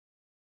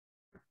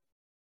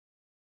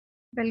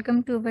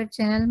Welcome to our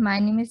channel. My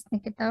name is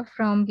Nikita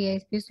from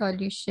BISP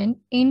Solution.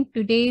 In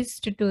today's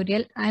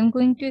tutorial, I'm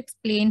going to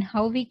explain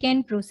how we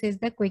can process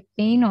the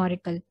Quickpay in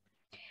Oracle.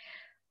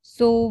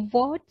 So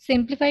what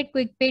Simplified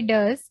Quickpay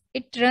does,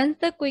 it runs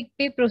the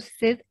Quickpay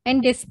processes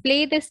and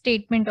display the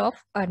statement of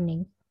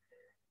earning.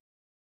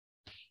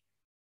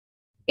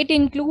 It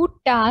includes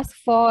tasks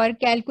for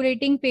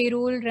calculating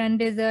payroll, run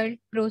result,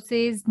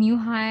 process new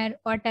hire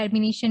or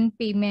termination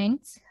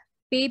payments,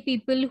 pay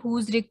people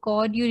whose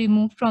record you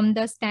remove from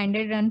the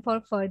standard run for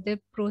further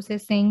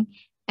processing,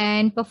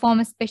 and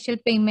perform special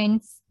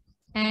payments,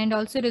 and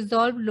also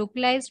resolve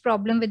localized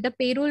problem with the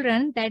payroll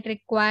run that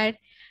require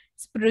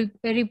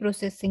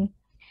reprocessing.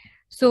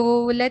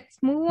 So let's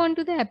move on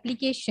to the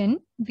application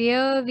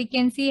where we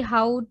can see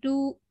how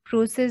to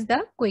process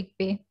the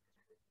Quickpay.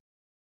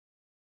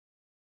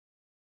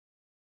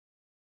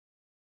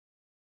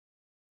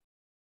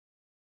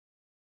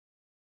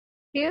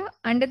 Here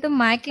under the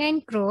My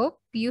Client group,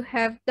 you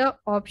have the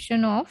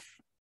option of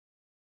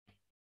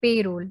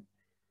payroll.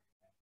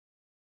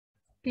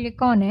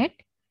 Click on it,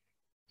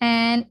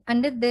 and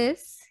under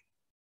this,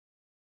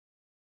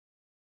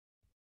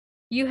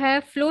 you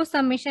have flow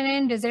submission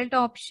and result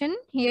option.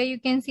 Here you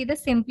can see the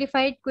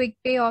simplified quick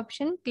pay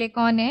option. Click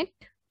on it.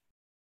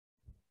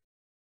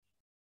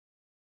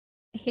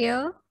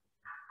 Here,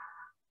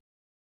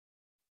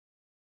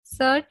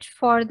 search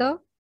for the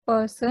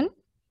person.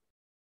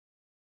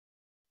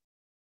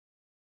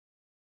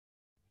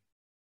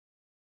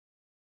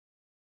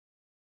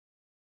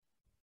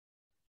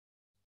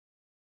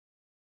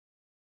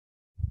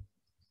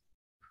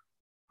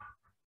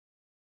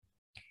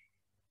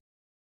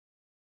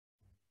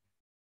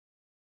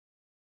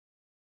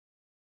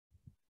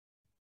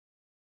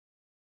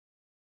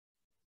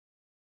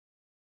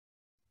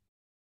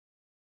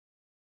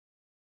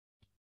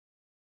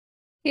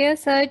 Here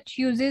search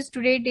uses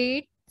today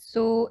date.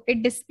 So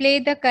it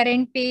displays the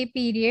current pay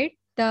period.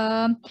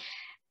 The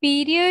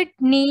period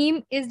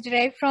name is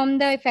derived from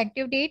the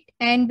effective date,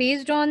 and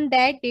based on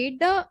that date,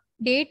 the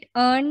date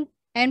earned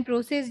and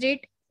process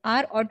date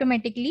are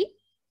automatically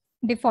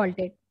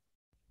defaulted.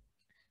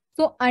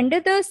 So under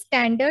the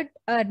standard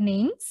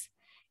earnings,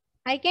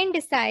 I can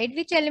decide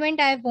which element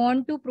I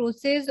want to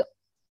process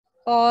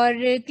or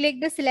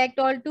click the select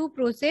all to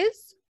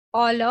process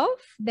all of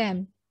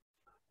them.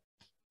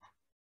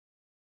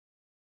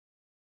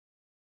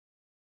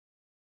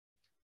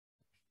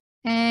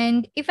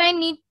 And if I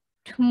need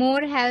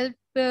more help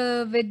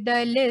with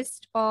the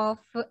list of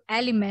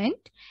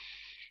element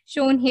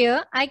shown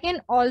here, I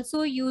can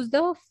also use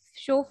the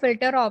show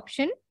filter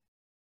option.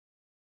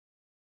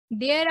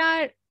 There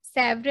are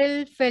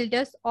several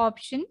filters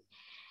option,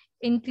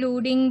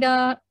 including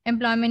the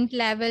employment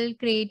level,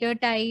 creator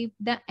type,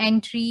 the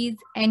entries,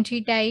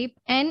 entry type,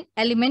 and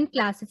element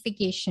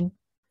classification.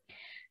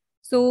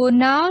 So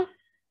now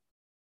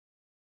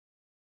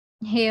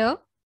here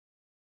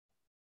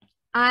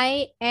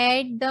I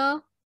add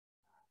the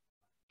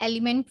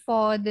element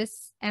for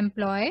this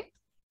employee.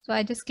 So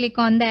I just click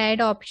on the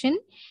add option.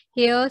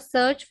 Here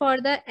search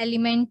for the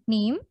element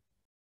name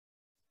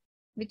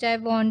which I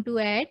want to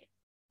add.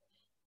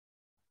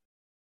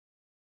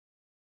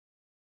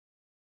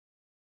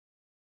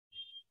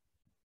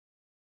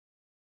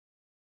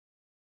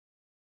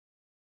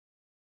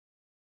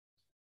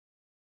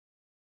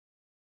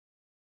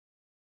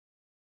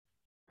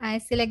 I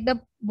select the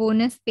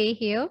bonus pay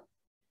here.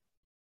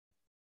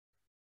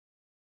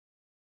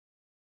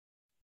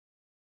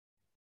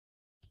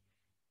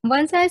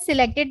 Once I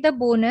selected the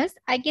bonus,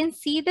 I can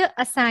see the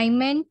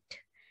assignment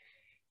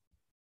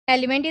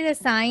element is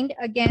assigned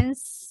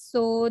against.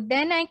 So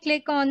then I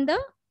click on the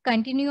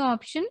continue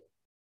option.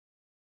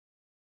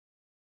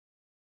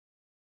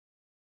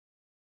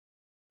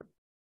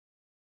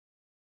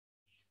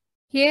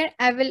 Here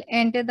I will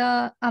enter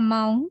the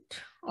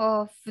amount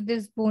of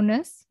this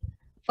bonus.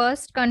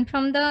 First,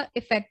 confirm the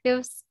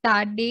effective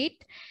start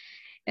date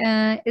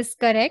is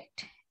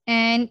correct.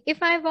 And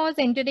if I was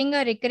entering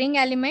a recurring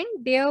element,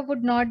 there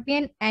would not be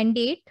an end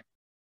date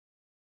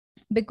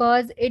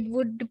because it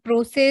would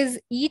process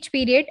each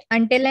period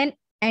until an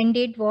end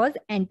date was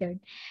entered.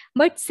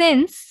 But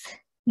since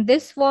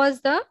this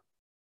was the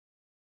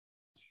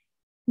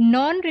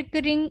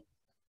non-recurring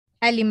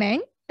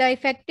element, the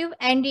effective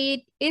end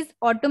date is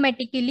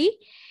automatically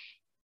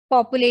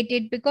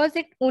populated because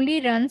it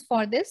only runs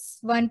for this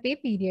one pay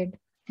period.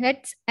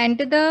 Let's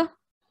enter the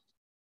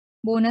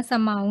bonus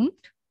amount.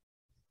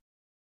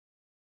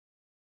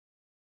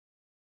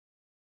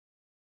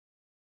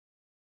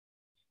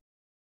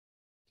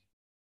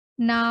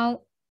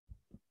 Now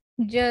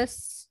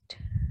just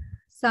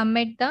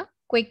submit the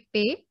quick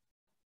pay.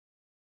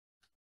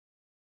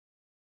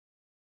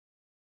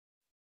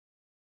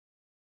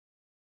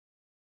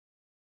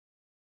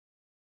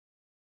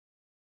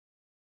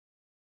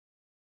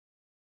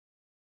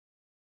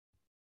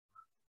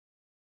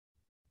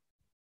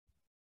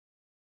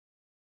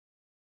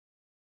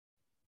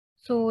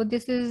 So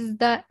this is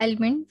the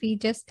element we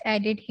just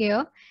added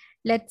here.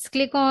 Let's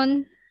click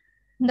on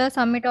the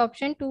submit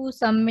option to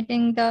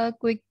submitting the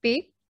quick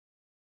pay.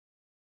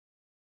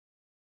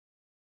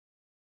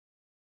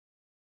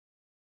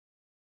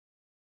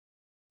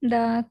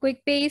 The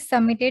Quickpay is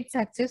submitted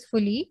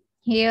successfully.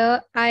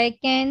 Here I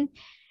can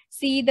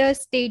see the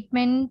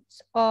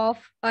statements of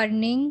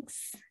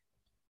earnings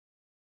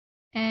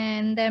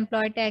and the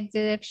employer tax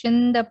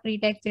deduction, the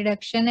pre-tax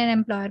deduction and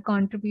employer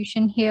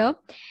contribution here.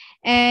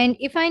 And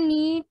if I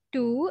need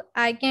to,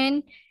 I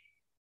can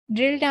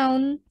drill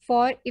down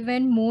for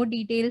even more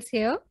details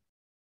here.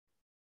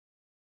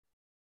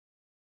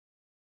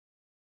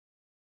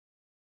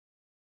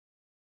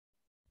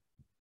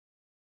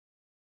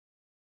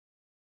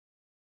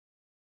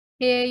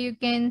 Here you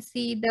can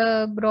see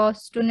the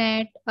gross to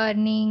net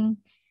earning,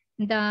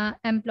 the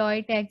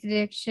employee tax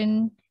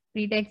deduction,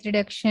 pre-tax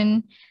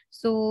deduction.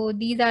 So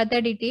these are the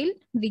detail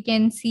we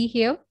can see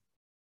here.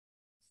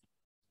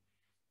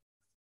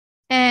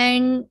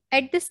 And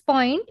at this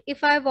point,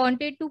 if I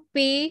wanted to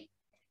pay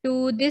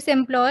to this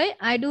employee,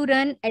 I do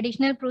run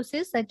additional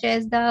process such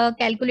as the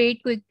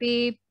calculate quick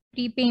pay,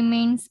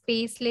 prepayments,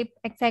 pay slip,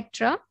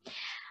 etc.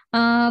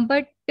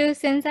 But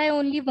since I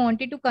only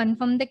wanted to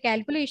confirm the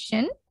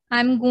calculation,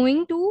 I'm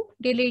going to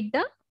delete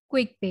the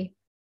quick pay.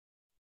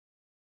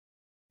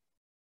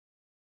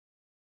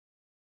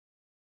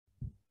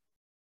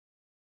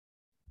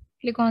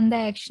 Click on the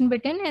action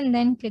button and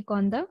then click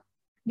on the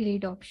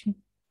delete option.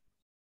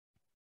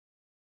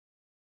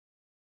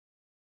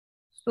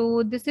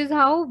 So this is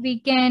how we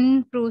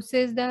can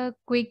process the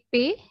quick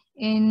pay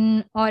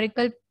in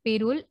Oracle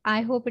Payroll.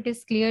 I hope it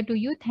is clear to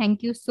you.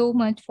 Thank you so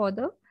much for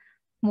the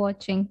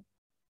watching.